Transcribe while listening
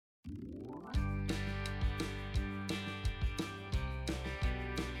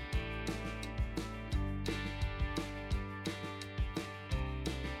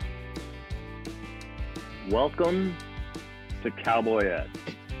Welcome to Cowboy Ed.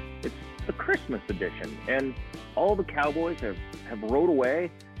 It's the Christmas edition, and all the cowboys have rode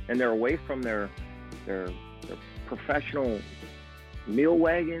away, and they're away from their professional meal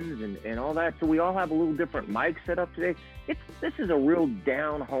wagons and all that. So we all have a little different mic set up today. This is a real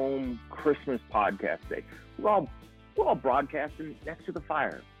down-home Christmas podcast today. We're all broadcasting next to the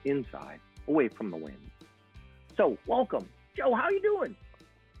fire, inside, away from the wind. So welcome. Joe, how you doing?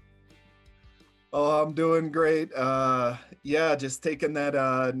 Oh, I'm doing great. Just taking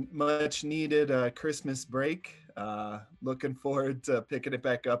that much needed Christmas break. Looking forward to picking it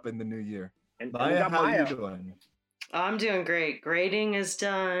back up in the new year. And Maya, how are you doing? I'm doing great. Grading is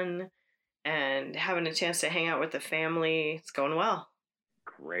done and having a chance to hang out with the family. It's going well.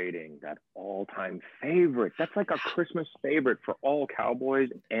 Grading, that all-time favorite. That's like a Christmas favorite for all cowboys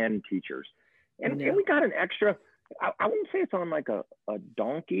and teachers. And we got an extra, I wouldn't say it's on like a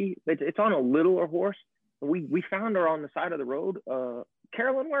donkey. It's on a littler horse. We found her on the side of the road.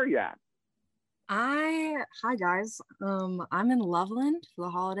 Carolyn, where are you at? Hi guys. I'm in Loveland for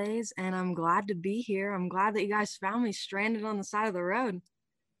the holidays, and I'm glad to be here. I'm glad that you guys found me stranded on the side of the road.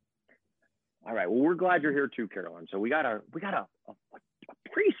 All right. Well, we're glad you're here too, Carolyn. So we got a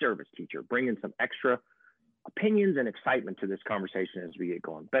pre-service teacher bringing some extra opinions and excitement to this conversation as we get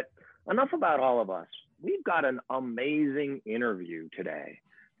going. But enough about all of us. We've got an amazing interview today.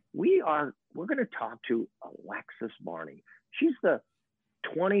 We're going to talk to Alexis Barney. She's the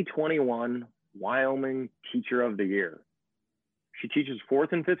 2021 Wyoming Teacher of the Year. She teaches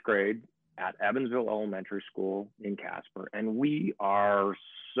 4th and 5th grade at Evansville Elementary School in Casper, and we are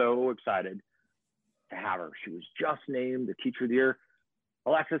so excited to have her. She was just named the Teacher of the Year.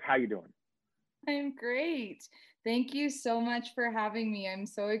 Alexis, how you doing? I'm great. Thank you so much for having me. I'm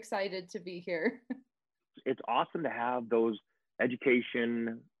so excited to be here. It's awesome to have those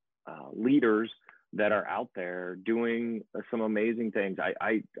education leaders that are out there doing some amazing things.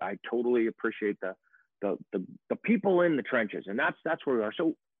 I totally appreciate the people in the trenches, and that's where we are.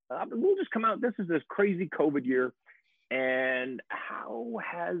 So we'll just come out. This is this crazy COVID year, and how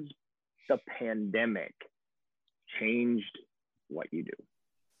has the pandemic changed what you do?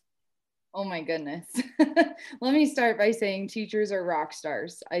 Oh my goodness. Let me start by saying teachers are rock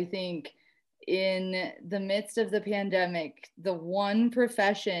stars. I think in the midst of the pandemic, the one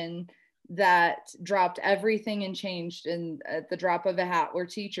profession that dropped everything and changed at the drop of a hat were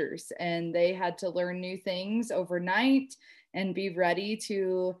teachers, and they had to learn new things overnight and be ready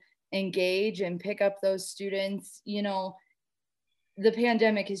to engage and pick up those students. You know, the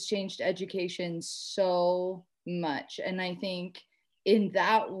pandemic has changed education so much, and I think in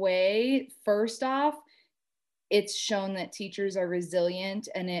that way, first off, it's shown that teachers are resilient,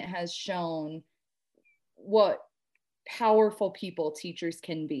 and it has shown what powerful people teachers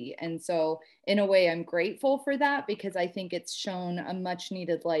can be. And so in a way, I'm grateful for that, because I think it's shown a much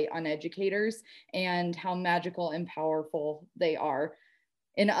needed light on educators and how magical and powerful they are.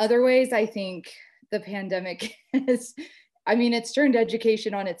 In other ways, I think the pandemic it's turned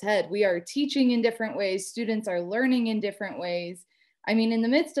education on its head. We are teaching in different ways. Students are learning in different ways. I mean, in the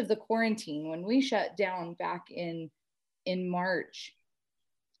midst of the quarantine, when we shut down back in March,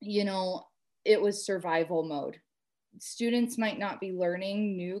 it was survival mode. Students might not be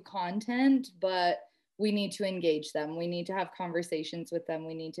learning new content, but we need to engage them. We need to have conversations with them.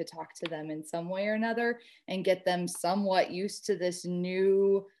 We need to talk to them in some way or another and get them somewhat used to this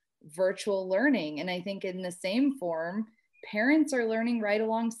new virtual learning. And I think in the same form, parents are learning right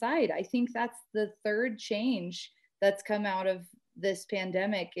alongside. I think that's the third change that's come out of this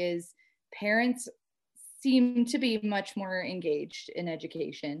pandemic, is parents seem to be much more engaged in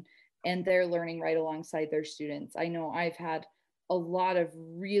education, and they're learning right alongside their students. I know I've had a lot of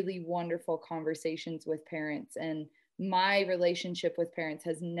really wonderful conversations with parents, and my relationship with parents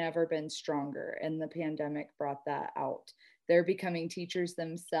has never been stronger, and the pandemic brought that out. They're becoming teachers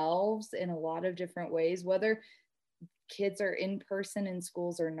themselves in a lot of different ways, whether kids are in person in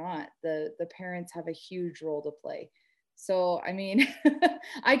schools or not. The parents have a huge role to play. So, I mean,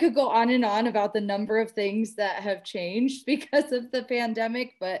 I could go on and on about the number of things that have changed because of the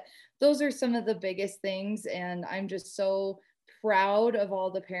pandemic, but those are some of the biggest things. And I'm just so proud of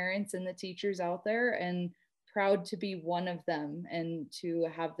all the parents and the teachers out there, and proud to be one of them, and to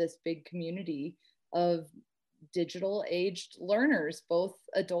have this big community of digital aged learners, both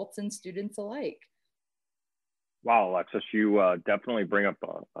adults and students alike. Wow, Alexis, you definitely bring up,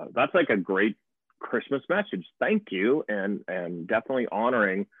 that's like a great Christmas message. Thank you. And definitely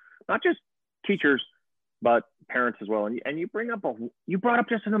honoring not just teachers, but parents as well. And you brought up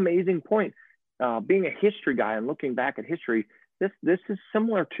just an amazing point. Being a history guy and looking back at history, this is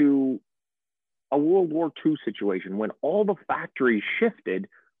similar to a World War II situation when all the factories shifted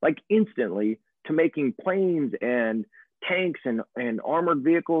like instantly to making planes and tanks and armored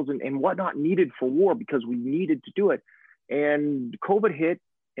vehicles and whatnot needed for war because we needed to do it. And COVID hit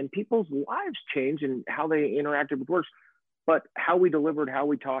and people's lives changed and how they interacted with work. But how we delivered, how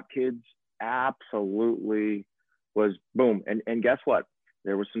we taught kids absolutely was boom. And guess what?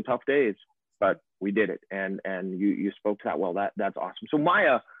 There was some tough days, but we did it. And you spoke to that well. That's awesome. So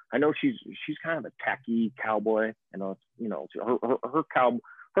Maya, I know she's kind of a techie cowboy. I know, you know,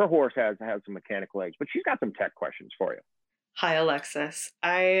 her horse has some mechanical legs, but she's got some tech questions for you. Hi, Alexis.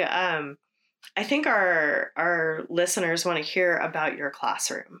 I think our listeners want to hear about your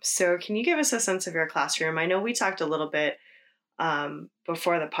classroom. So can you give us a sense of your classroom? I know we talked a little bit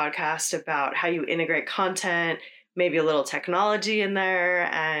before the podcast about how you integrate content, maybe a little technology in there,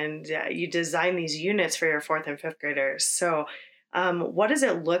 and you design these units for your 4th and 5th graders. So what does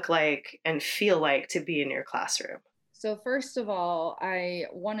it look like and feel like to be in your classroom? So first of all, I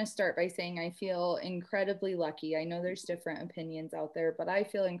want to start by saying I feel incredibly lucky. I know there's different opinions out there, but I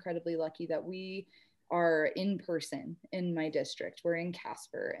feel incredibly lucky that we are in person in my district. We're in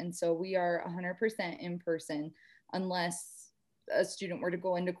Casper. And so we are 100% in person unless a student were to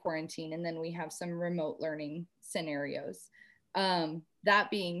go into quarantine, and then we have some remote learning scenarios. That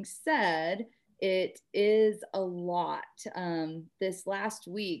being said, it is a lot. This last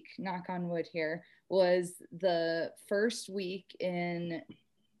week, knock on wood here, was the first week in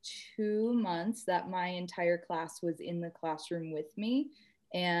 2 months that my entire class was in the classroom with me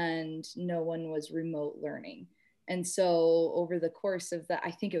and no one was remote learning. And so over the course of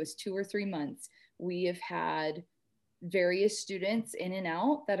I think it was 2 or 3 months, we have had various students in and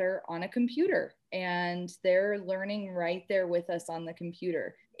out that are on a computer and they're learning right there with us on the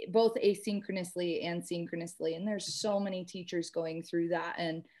computer, both asynchronously and synchronously. And there's so many teachers going through that,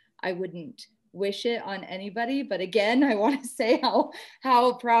 and I wouldn't wish it on anybody. But again, I want to say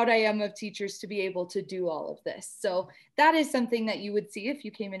how proud I am of teachers to be able to do all of this. So that is something that you would see if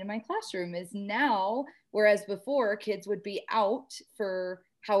you came into my classroom is now, whereas before kids would be out for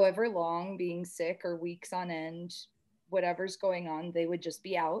however long, being sick or weeks on end, whatever's going on, they would just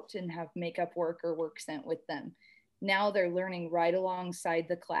be out and have makeup work or work sent with them. Now they're learning right alongside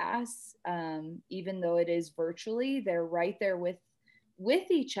the class. Even though it is virtually, they're right there with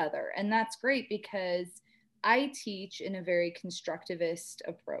each other. And that's great because I teach in a very constructivist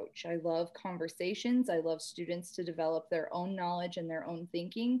approach. I love conversations. I love students to develop their own knowledge and their own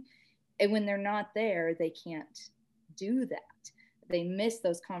thinking. And when they're not there, they can't do that. They miss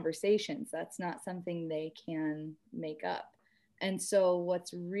those conversations. That's not something they can make up. And so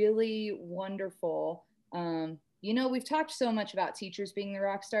what's really wonderful, you know, we've talked so much about teachers being the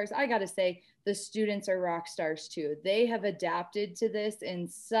rock stars. I got to say, the students are rock stars too. They have adapted to this in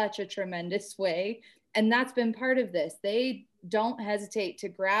such a tremendous way. And that's been part of this. They don't hesitate to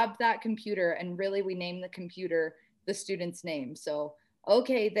grab that computer, and really we name the computer the student's name. So,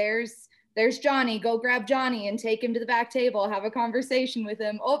 okay, there's Johnny, go grab Johnny and take him to the back table, have a conversation with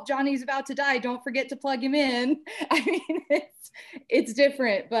him. Oh, Johnny's about to die. Don't forget to plug him in. I mean, it's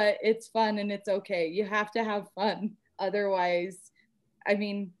different, but it's fun and it's okay. You have to have fun. Otherwise, I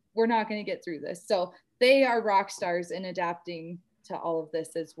mean, we're not going to get through this. So they are rock stars in adapting to all of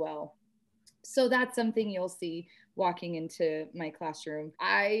this as well. So that's something you'll see walking into my classroom.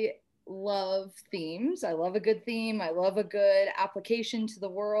 I love themes. I love a good theme. I love a good application to the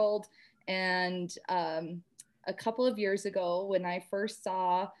world. And a couple of years ago, when I first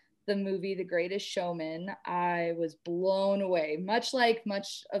saw the movie The Greatest Showman, I was blown away, much like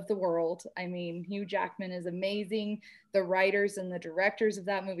much of the world. I mean, Hugh Jackman is amazing. The writers and the directors of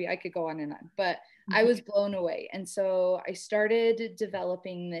that movie, I could go on and on, but I was blown away. And so I started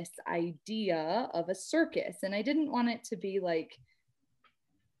developing this idea of a circus. And I didn't want it to be like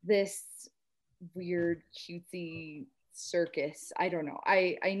this weird, cutesy circus. I don't know.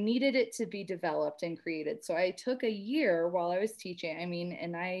 I needed it to be developed and created. So I took a year while I was teaching,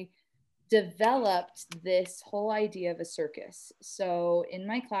 and I developed this whole idea of a circus. So in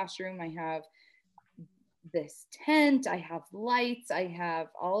my classroom, I have this tent, I have lights, I have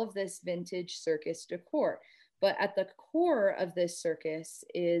all of this vintage circus decor. But at the core of this circus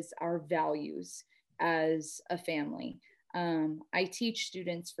is our values as a family. I teach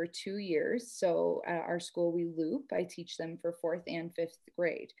students for 2 years. So at our school, we loop. I teach them for 4th and 5th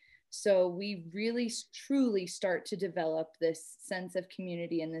grade. So we really truly start to develop this sense of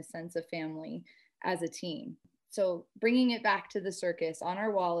community and this sense of family as a team. So bringing it back to the circus, on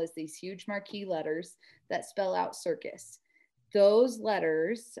our wall is these huge marquee letters that spell out circus. Those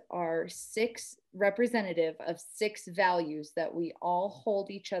letters are representative of 6 values that we all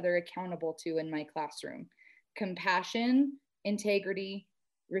hold each other accountable to in my classroom: compassion, integrity,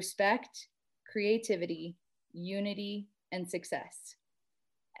 respect, creativity, unity, and success.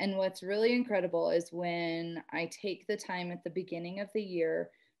 And what's really incredible is when I take the time at the beginning of the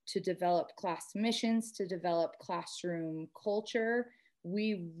year to develop class missions, to develop classroom culture,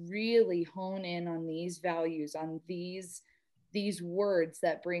 we really hone in on these values, on these words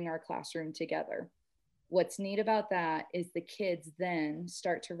that bring our classroom together. What's neat about that is the kids then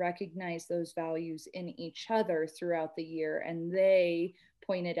start to recognize those values in each other throughout the year, and they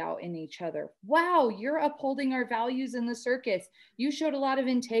point it out in each other. Wow, you're upholding our values in the circus. You showed a lot of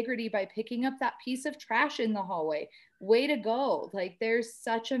integrity by picking up that piece of trash in the hallway. Way to go. Like, there's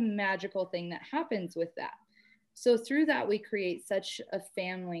such a magical thing that happens with that. So through that, we create such a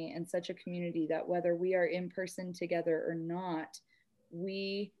family and such a community that whether we are in person together or not,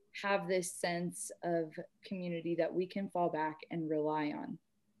 we have this sense of community that we can fall back and rely on.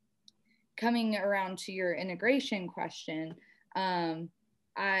 Coming around to your integration question, while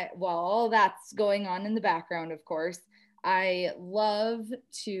all that's going on in the background, of course, I love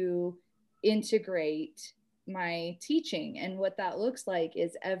to integrate my teaching. And what that looks like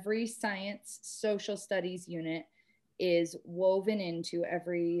is every science social studies unit is woven into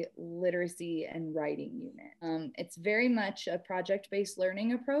every literacy and writing unit. It's very much a project-based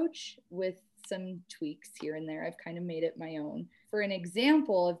learning approach with some tweaks here and there. I've kind of made it my own. For an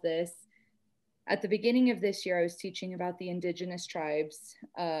example of this, at the beginning of this year, I was teaching about the indigenous tribes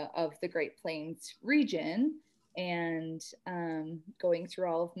of the Great Plains region, and going through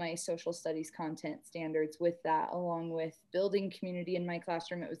all of my social studies content standards with that, along with building community in my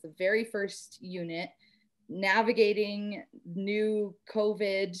classroom. It was the very first unit, navigating new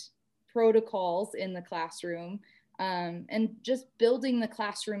COVID protocols in the classroom, and just building the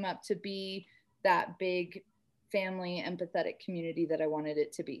classroom up to be that big family, empathetic community that I wanted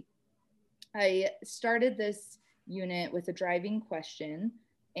it to be. I started this unit with a driving question,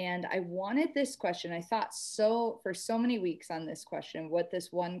 and I wanted this question. I thought for so many weeks on this question, what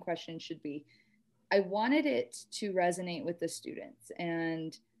this one question should be. I wanted it to resonate with the students.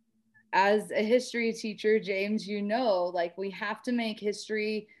 And as a history teacher, James, like, we have to make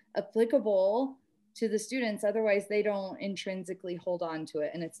history applicable to the students. Otherwise, they don't intrinsically hold on to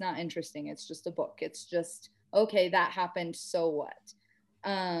it. And it's not interesting. It's just a book. It's just, okay, that happened, so what?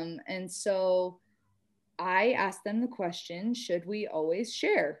 And so I asked them the question, should we always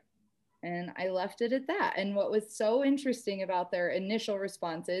share? And I left it at that. And what was so interesting about their initial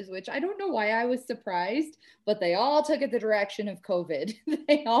responses, which I don't know why I was surprised, but they all took it the direction of COVID.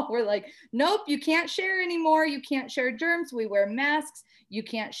 They all were like, nope, you can't share anymore. You can't share germs. We wear masks. You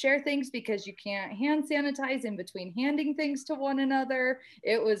can't share things because you can't hand sanitize in between handing things to one another.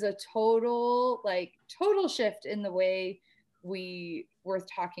 It was a total shift in the way we were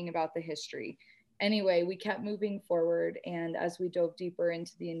talking about the history. Anyway, we kept moving forward, and as we dove deeper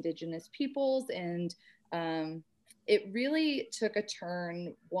into the indigenous peoples, and it really took a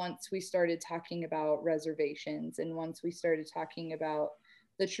turn once we started talking about reservations, and once we started talking about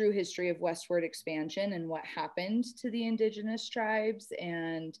the true history of westward expansion and what happened to the indigenous tribes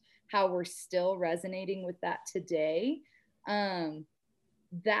and how we're still resonating with that today.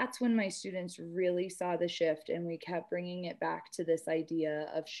 That's when my students really saw the shift, and we kept bringing it back to this idea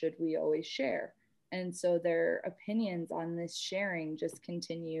of, should we always share? And so their opinions on this sharing just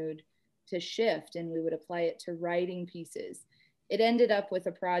continued to shift, and we would apply it to writing pieces. It ended up with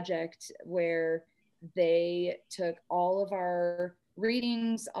a project where they took all of our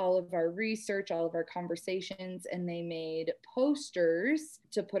readings, all of our research, all of our conversations, and they made posters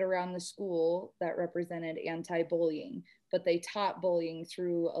to put around the school that represented anti-bullying, but they taught bullying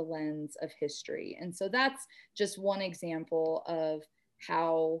through a lens of history. And so that's just one example of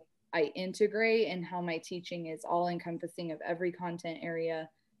how I integrate and how my teaching is all encompassing of every content area,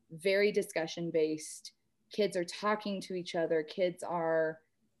 very discussion based. Kids are talking to each other. Kids are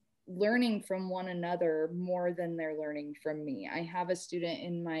learning from one another more than they're learning from me. I have a student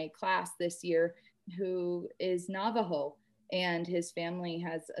in my class this year who is Navajo, and his family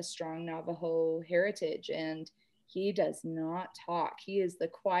has a strong Navajo heritage, and he does not talk. He is the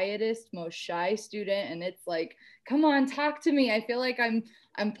quietest, most shy student. And it's like, come on, talk to me. I feel like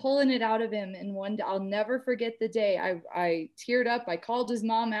I'm pulling it out of him. And one day, I'll never forget the day I teared up. I called his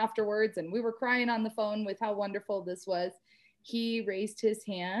mom afterwards, and we were crying on the phone with how wonderful this was. He raised his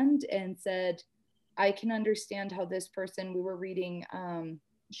hand and said, I can understand how this person, we were reading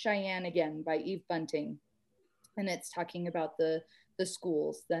Cheyenne Again by Eve Bunting. And it's talking about the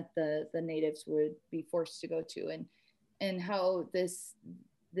schools that the natives would be forced to go to. and how this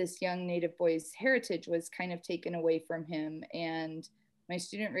young Native boy's heritage was kind of taken away from him. And my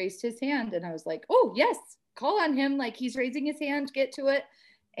student raised his hand, and I was like, oh yes, call on him, like he's raising his hand, get to it.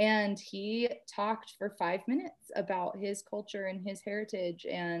 And he talked for 5 minutes about his culture and his heritage,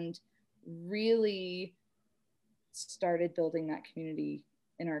 and really started building that community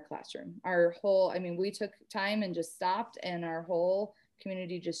in our classroom. We took time and just stopped, and our whole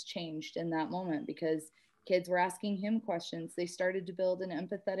community just changed in that moment because kids were asking him questions. They started to build an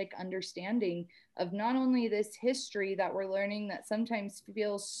empathetic understanding of not only this history that we're learning that sometimes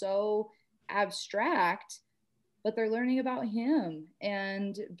feels so abstract, but they're learning about him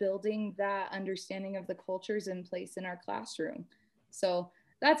and building that understanding of the cultures in place in our classroom. So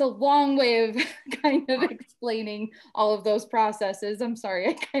that's a long way of kind of explaining all of those processes. I'm sorry,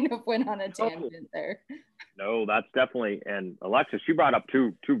 I kind of went on a tangent there. No, that's definitely, and Alexis, you brought up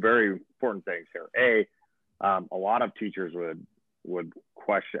two very important things here. A lot of teachers would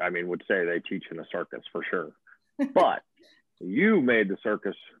say they teach in a circus for sure, but you made the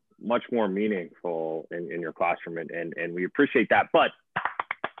circus much more meaningful in your classroom, and we appreciate that. But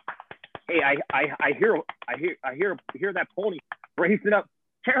hey, I hear that pony raising up.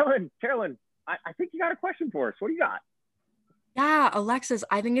 Carolyn, I think you got a question for us. What do you got? Yeah, Alexis,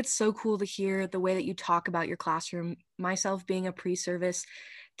 I think it's so cool to hear the way that you talk about your classroom. Myself being a pre-service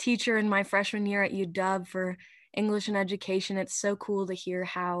teacher in my freshman year at UW for English and education, it's so cool to hear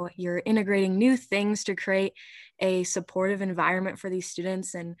how you're integrating new things to create a supportive environment for these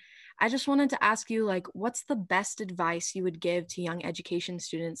students. And I just wanted to ask you, what's the best advice you would give to young education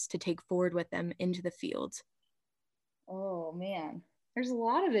students to take forward with them into the field? Oh man, there's a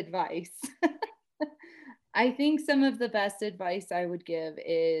lot of advice. I think some of the best advice I would give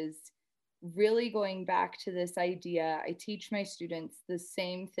is really going back to this idea. I teach my students the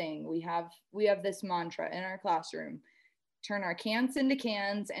same thing. We have this mantra in our classroom: turn our can'ts into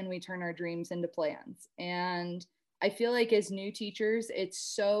cans, and we turn our dreams into plans. And I feel like as new teachers, it's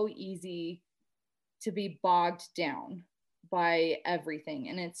so easy to be bogged down by everything.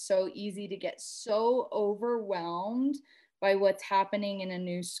 And it's so easy to get so overwhelmed by what's happening in a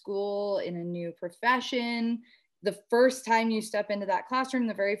new school, in a new profession. The first time you step into that classroom,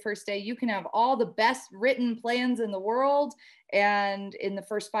 the very first day, you can have all the best written plans in the world. And in the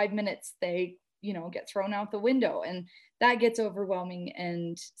first 5 minutes, they, get thrown out the window, and that gets overwhelming.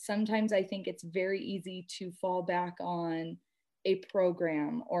 And sometimes I think it's very easy to fall back on a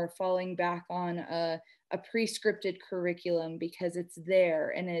program or falling back on a pre-scripted curriculum because it's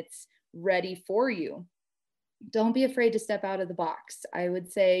there and it's ready for you. Don't be afraid to step out of the box. I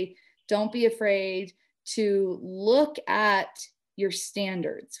would say, don't be afraid to look at your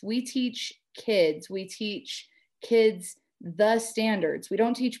standards. We teach kids the standards. We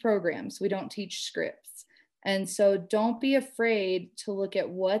don't teach programs. We don't teach scripts. And so don't be afraid to look at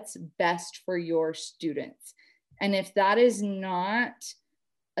what's best for your students. And if that is not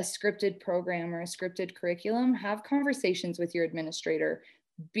a scripted program or a scripted curriculum, have conversations with your administrator.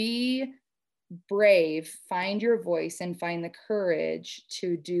 Be brave, find your voice, and find the courage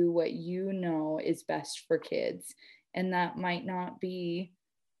to do what you know is best for kids. And that might not be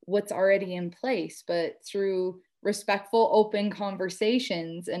what's already in place, but through respectful, open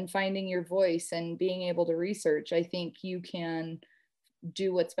conversations and finding your voice and being able to research, I think you can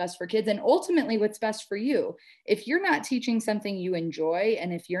do what's best for kids and ultimately what's best for you. If you're not teaching something you enjoy,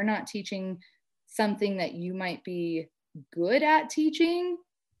 and if you're not teaching something that you might be good at teaching,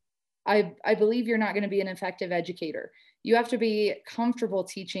 I believe you're not going to be an effective educator. You have to be comfortable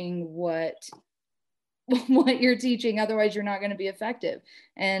teaching what you're teaching. Otherwise, you're not going to be effective.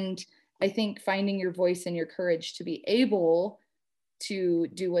 And I think finding your voice and your courage to be able to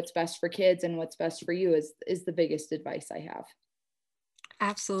do what's best for kids and what's best for you is the biggest advice I have.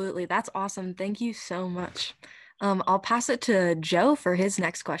 Absolutely. That's awesome. Thank you so much. I'll pass it to Joe for his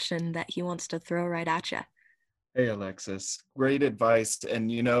next question that he wants to throw right at you. Hey, Alexis, great advice. And,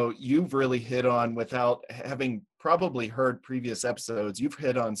 you've really hit on, without having probably heard previous episodes, you've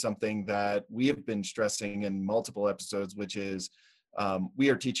hit on something that we have been stressing in multiple episodes, which is we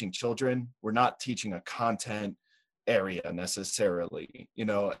are teaching children. We're not teaching a content area necessarily,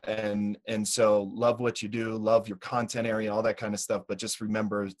 and so love what you do, love your content area, all that kind of stuff, but just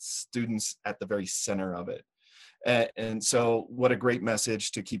remember students at the very center of it. And so what a great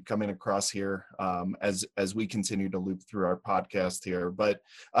message to keep coming across here as we continue to loop through our podcast here. But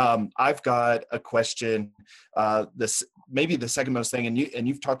I've got a question. This maybe the second most thing, and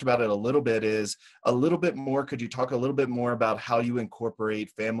you've talked about it a little bit, is a little bit more. Could you talk a little bit more about how you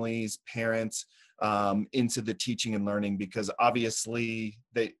incorporate families, parents into the teaching and learning? Because obviously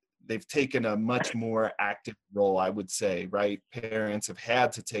they've taken a much more active role, I would say, right? Parents have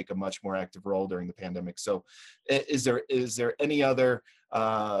had to take a much more active role during the pandemic. So is there any other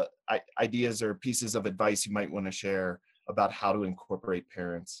ideas or pieces of advice you might want to share about how to incorporate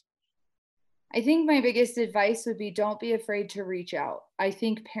parents? I think my biggest advice would be don't be afraid to reach out. I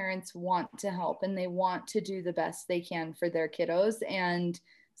think parents want to help and they want to do the best they can for their kiddos. And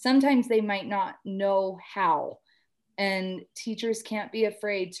sometimes they might not know how. And teachers can't be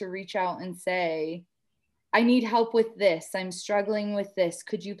afraid to reach out and say, I need help with this. I'm struggling with this.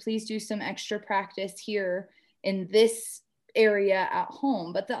 Could you please do some extra practice here in this area at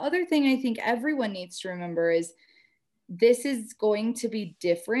home? But the other thing I think everyone needs to remember is this is going to be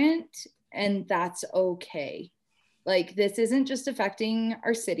different, and that's okay. Like, this isn't just affecting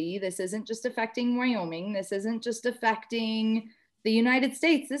our city. This isn't just affecting Wyoming. This isn't just affecting the United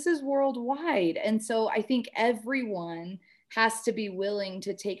States. This is worldwide. And so I think everyone has to be willing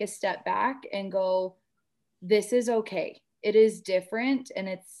to take a step back and go, this is okay. It is different, and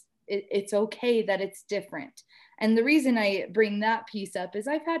it's okay that it's different. And the reason I bring that piece up is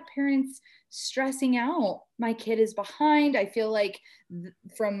I've had parents stressing out. My kid is behind. I feel like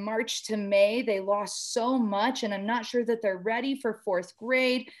from March to May, they lost so much, and I'm not sure that they're ready for fourth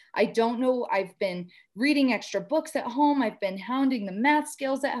grade. I don't know. I've been reading extra books at home. I've been hounding the math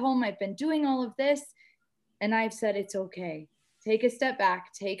skills at home. I've been doing all of this. And I've said, it's okay. Take a step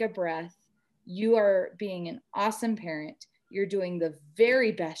back, take a breath. You are being an awesome parent. You're doing the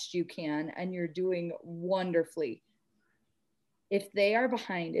very best you can, and you're doing wonderfully. If they are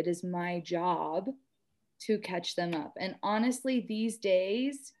behind, it is my job to catch them up. And honestly, these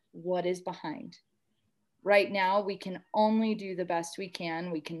days, what is behind? Right now, we can only do the best we can.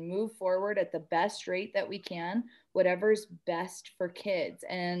 We can move forward at the best rate that we can, whatever's best for kids.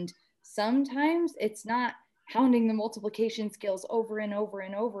 And sometimes it's not hounding the multiplication skills over and over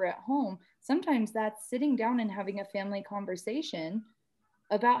and over at home. Sometimes that's sitting down and having a family conversation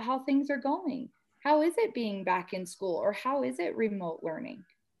about how things are going. How is it being back in school, or how is it remote learning?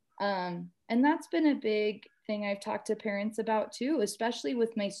 And that's been a big thing I've talked to parents about too, especially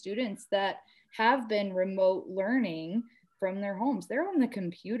with my students that have been remote learning from their homes. They're on the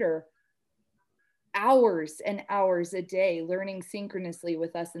computer hours and hours a day learning synchronously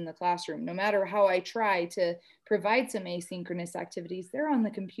with us in the classroom. No matter how I try to provide some asynchronous activities, they're on the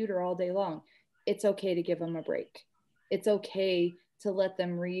computer all day long. It's okay to give them a break. It's okay to let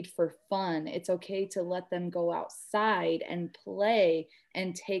them read for fun. It's okay to let them go outside and play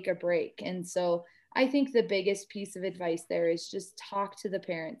and take a break. And so I think the biggest piece of advice there is just talk to the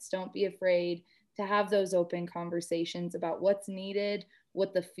parents. Don't be afraid to have those open conversations about what's needed,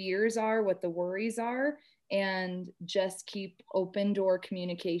 what the fears are, what the worries are, and just keep open door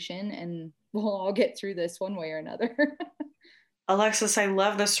communication, and we'll all get through this one way or another. Alexis, I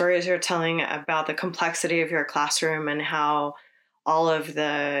love the stories you're telling about the complexity of your classroom and how all of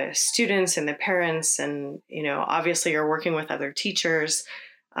the students and the parents, and, obviously you're working with other teachers.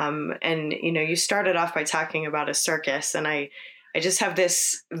 And, you started off by talking about a circus, and I just have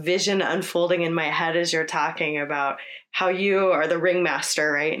this vision unfolding in my head as you're talking about how you are the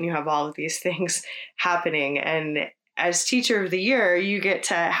ringmaster, right? And you have all of these things happening. And as Teacher of the Year, you get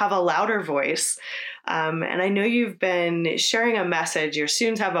to have a louder voice. And I know you've been sharing a message. Your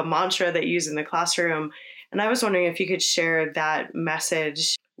students have a mantra that you use in the classroom. And I was wondering if you could share that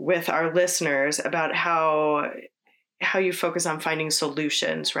message with our listeners about how you focus on finding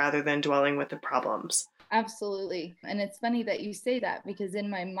solutions rather than dwelling with the problems. Absolutely. And it's funny that you say that, because in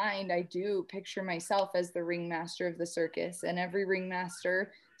my mind, I do picture myself as the ringmaster of the circus, and every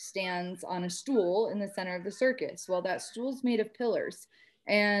ringmaster stands on a stool in the center of the circus. Well, that stool's made of pillars,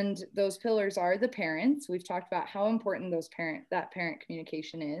 and those pillars are the parents. We've talked about how important that parent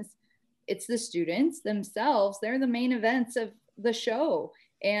communication is. It's the students themselves. They're the main events of the show,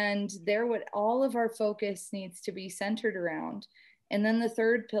 and they're what all of our focus needs to be centered around. And then the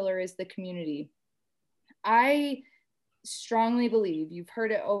third pillar is the community. I strongly believe, you've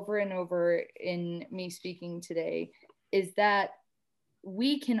heard it over and over in me speaking today, is that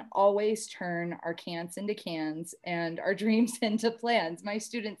we can always turn our can'ts into cans and our dreams into plans. My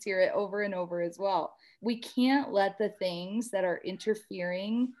students hear it over and over as well. We can't let the things that are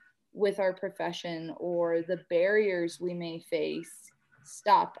interfering with our profession or the barriers we may face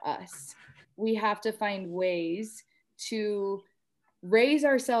stop us. We have to find ways to raise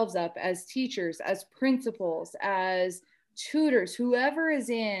ourselves up as teachers, as principals, as tutors. Whoever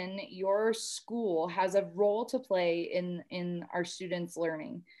is in your school has a role to play in our students'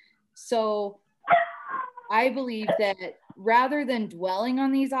 learning. So I believe that rather than dwelling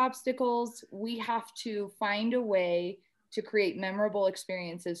on these obstacles, we have to find a way to create memorable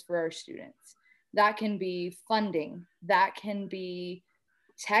experiences for our students. That can be funding, that can be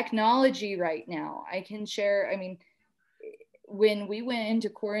technology right now. I can share, I mean, when we went into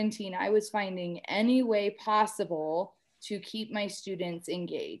quarantine, I was finding any way possible to keep my students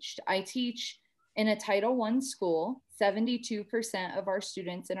engaged. I teach in a Title I school. 72% of our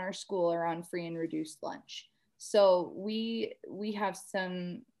students in our school are on free and reduced lunch. So we have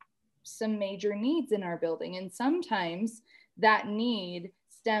some major needs in our building. And sometimes that need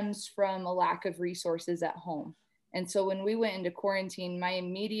stems from a lack of resources at home. And so when we went into quarantine, my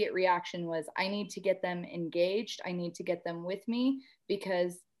immediate reaction was, I need to get them engaged. I need to get them with me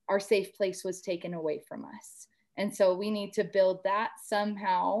because our safe place was taken away from us. And so we need to build that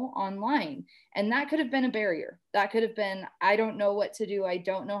somehow online. And that could have been a barrier. That could have been, I don't know what to do. I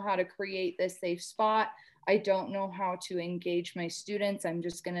don't know how to create this safe spot. I don't know how to engage my students. I'm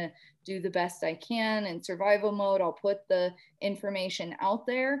just going to do the best I can in survival mode. I'll put the information out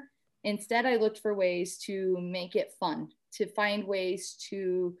there. Instead, I looked for ways to make it fun, to find ways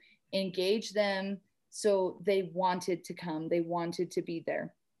to engage them so they wanted to come, they wanted to be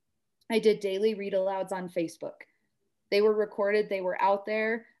there. I did daily read alouds on Facebook. They were recorded, they were out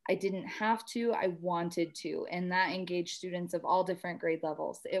there. I didn't have to, I wanted to. And that engaged students of all different grade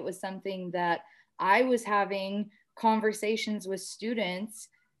levels. It was something that I was having conversations with students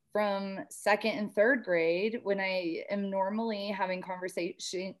from second and third grade when I am normally having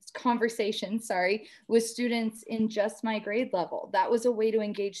conversations with students in just my grade level. That was a way to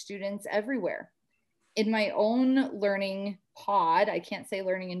engage students everywhere. In my own learning pod, I can't say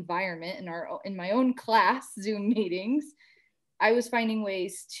learning environment, in my own class Zoom meetings, I was finding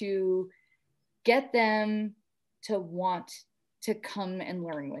ways to get them to want to come and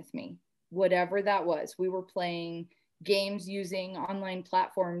learn with me, whatever that was. We were playing games using online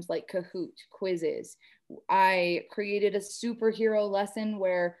platforms like Kahoot, quizzes. I created a superhero lesson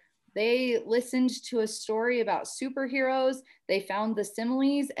where they listened to a story about superheroes, they found the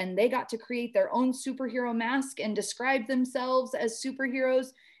similes, and they got to create their own superhero mask and describe themselves as superheroes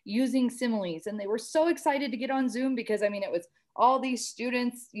using similes. And they were so excited to get on Zoom because, I mean, it was all these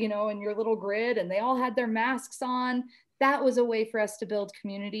students, you know, in your little grid, and they all had their masks on. That was a way for us to build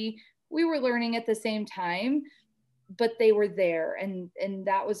community. We were learning at the same time, but they were there. And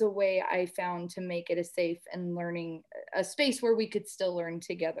that was a way I found to make it a safe and learning, a space where we could still learn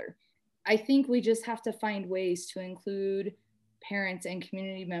together. I think we just have to find ways to include parents and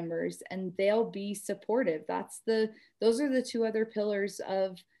community members, and they'll be supportive. Those are the two other pillars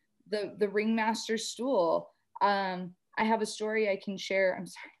of the Ringmaster stool. I have a story I can share. I'm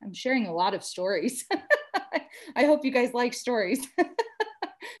sorry, I'm sharing a lot of stories. I hope you guys like stories.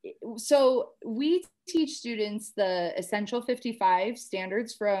 So we teach students the Essential 55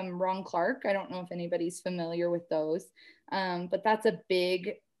 standards from Ron Clark. I don't know if anybody's familiar with those, but that's a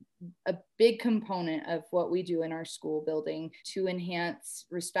big component of what we do in our school building to enhance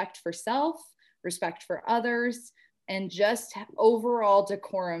respect for self, respect for others, and just overall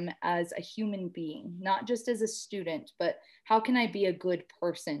decorum as a human being, not just as a student, but how can I be a good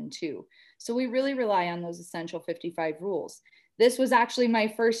person too? So we really rely on those Essential 55 rules. This was actually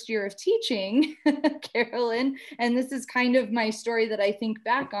my first year of teaching, Carolyn, and this is kind of my story that I think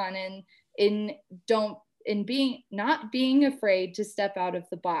back on not being afraid to step out of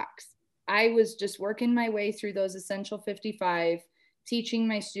the box. I was just working my way through those Essential 55, teaching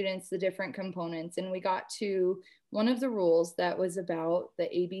my students the different components, and we got to one of the rules that was about the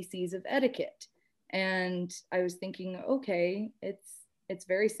ABCs of etiquette. And I was thinking, okay, it's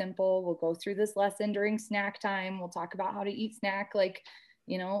very simple. We'll go through this lesson during snack time. We'll talk about how to eat snack like,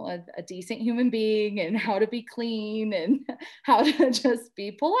 you know, a decent human being, and how to be clean and how to just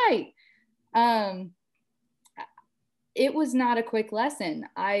be polite. It was not a quick lesson.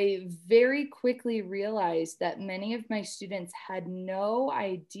 I very quickly realized that many of my students had no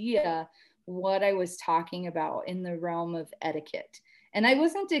idea what I was talking about in the realm of etiquette. And I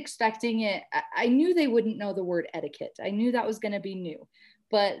wasn't expecting it. I knew they wouldn't know the word etiquette. I knew that was going to be new,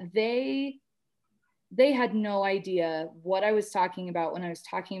 but they had no idea what I was talking about when I was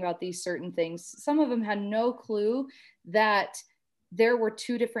talking about these certain things. Some of them had no clue that there were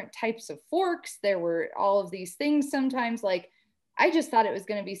two different types of forks. There were all of these things sometimes. Like, I just thought it was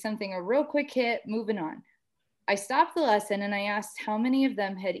going to be something, a real quick hit, moving on. I stopped the lesson and I asked how many of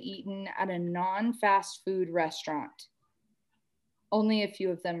them had eaten at a non-fast food restaurant. Only a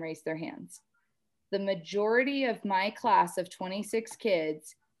few of them raised their hands. The majority of my class of 26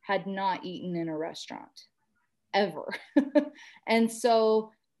 kids had not eaten in a restaurant ever. And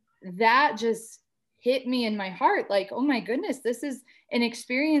so that just hit me in my heart, like, oh my goodness, this is an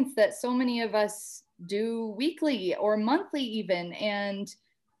experience that so many of us do weekly or monthly even. And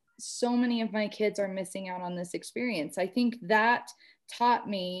so many of my kids are missing out on this experience. I think that taught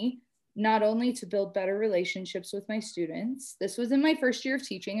me not only to build better relationships with my students. This was in my first year of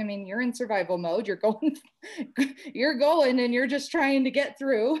teaching. I mean, you're in survival mode, you're going and you're just trying to get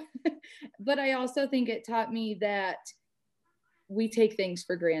through. But I also think it taught me that we take things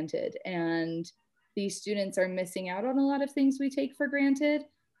for granted, and these students are missing out on a lot of things we take for granted,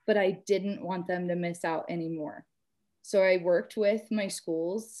 but I didn't want them to miss out anymore. So I worked with my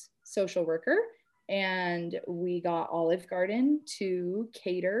school's social worker, and we got Olive Garden to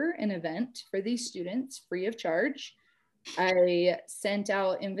cater an event for these students free of charge. I sent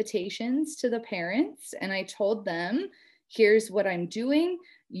out invitations to the parents, and I told them, here's what I'm doing.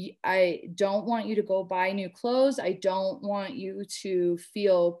 I don't want you to go buy new clothes. I don't want you to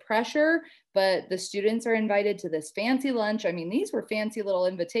feel pressure, but the students are invited to this fancy lunch. I mean, these were fancy little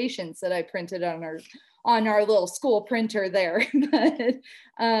invitations that I printed on our little school printer there. But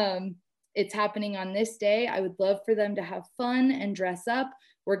it's happening on this day. I would love for them to have fun and dress up.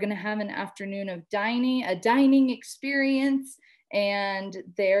 We're going to have an afternoon of a dining experience, and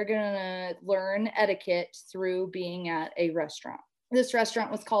they're going to learn etiquette through being at a restaurant. This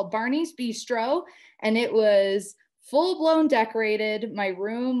restaurant was called Barney's Bistro, and it was full-blown decorated. My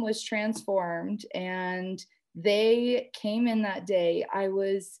room was transformed, and they came in that day. I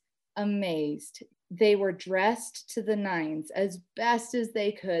was amazed. They were dressed to the nines as best as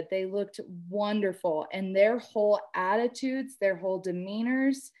they could. They looked wonderful, and their whole attitudes, their whole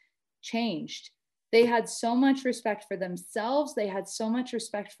demeanors changed. They had so much respect for themselves. They had so much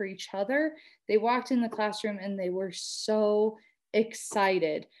respect for each other. They walked in the classroom and they were so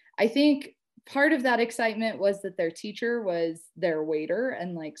excited. I think part of that excitement was that their teacher was their waiter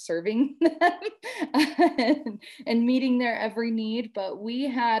and like serving them and meeting their every need. But we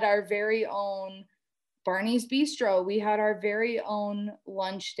had our very own Barney's Bistro. We had our very own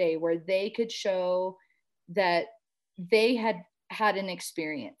lunch day where they could show that they had an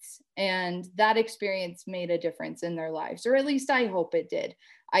experience, and that experience made a difference in their lives, or at least I hope it did.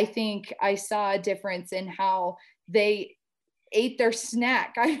 I think I saw a difference in how they ate their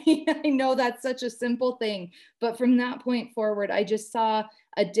snack. I mean, I know that's such a simple thing, but from that point forward, I just saw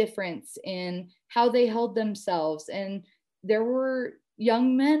a difference in how they held themselves. And there were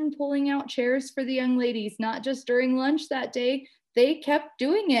young men pulling out chairs for the young ladies, not just during lunch that day. They kept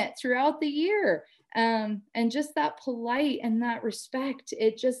doing it throughout the year. And just that polite and that respect,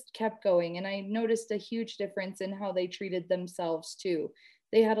 it just kept going. And I noticed a huge difference in how they treated themselves too.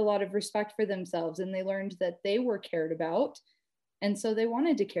 They had a lot of respect for themselves, and they learned that they were cared about. And so they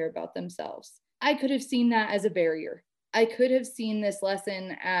wanted to care about themselves. I could have seen that as a barrier. I could have seen this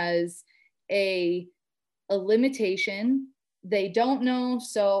lesson as a limitation. They don't know,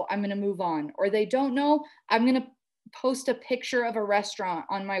 so I'm going to move on. Or they don't know, I'm going to post a picture of a restaurant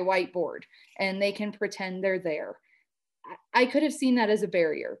on my whiteboard and they can pretend they're there. I could have seen that as a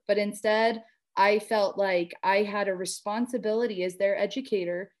barrier, but instead I felt like I had a responsibility as their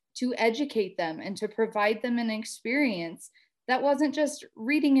educator to educate them and to provide them an experience that wasn't just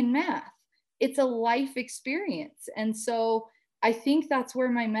reading and math. It's a life experience. And so I think that's where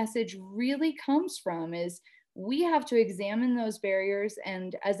my message really comes from, is we have to examine those barriers,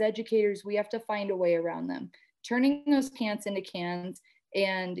 and as educators, we have to find a way around them. Turning those can'ts into cans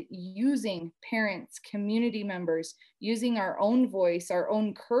and using parents, community members, using our own voice, our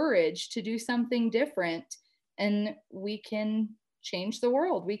own courage to do something different, and we can change the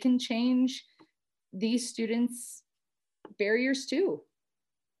world. We can change these students' barriers too.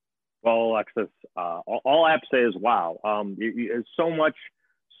 Well, Alexis, all I have to say is wow. There's so much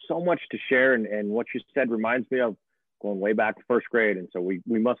to share, and what you said reminds me of going way back to first grade. And so we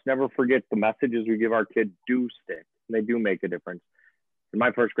must never forget the messages we give our kids do stick. They do make a difference. And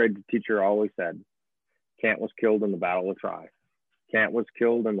my first grade teacher always said, Kant was killed in the Battle of Troy. Kant was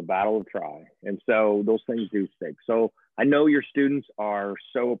killed in the Battle of Troy. And so those things do stick. So I know your students are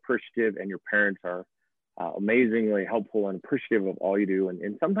so appreciative, and your parents are amazingly helpful and appreciative of all you do.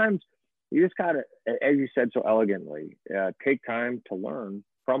 And sometimes you just gotta, as you said so elegantly, take time to learn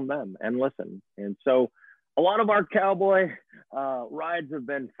from them and listen. And so a lot of our cowboy rides have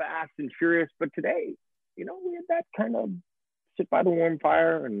been fast and furious, but today, we had that kind of sit by the warm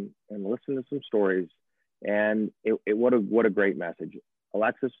fire and listen to some stories. And what a great message.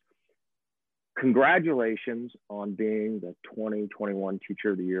 Alexis, congratulations on being the 2021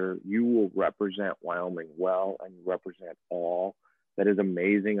 Teacher of the Year. You will represent Wyoming well, and you represent all that is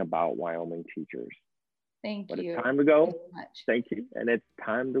amazing about Wyoming teachers. Thank you. But it's time to go. Thank you. And it's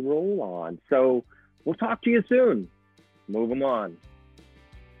time to roll on. So we'll talk to you soon. Move them on.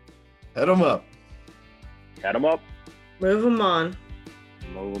 Head them up. Head 'em up. Move them on.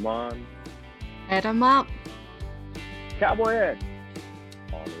 Move 'em on. Head 'em up. Cowboy Ed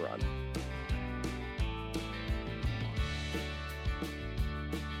on the run.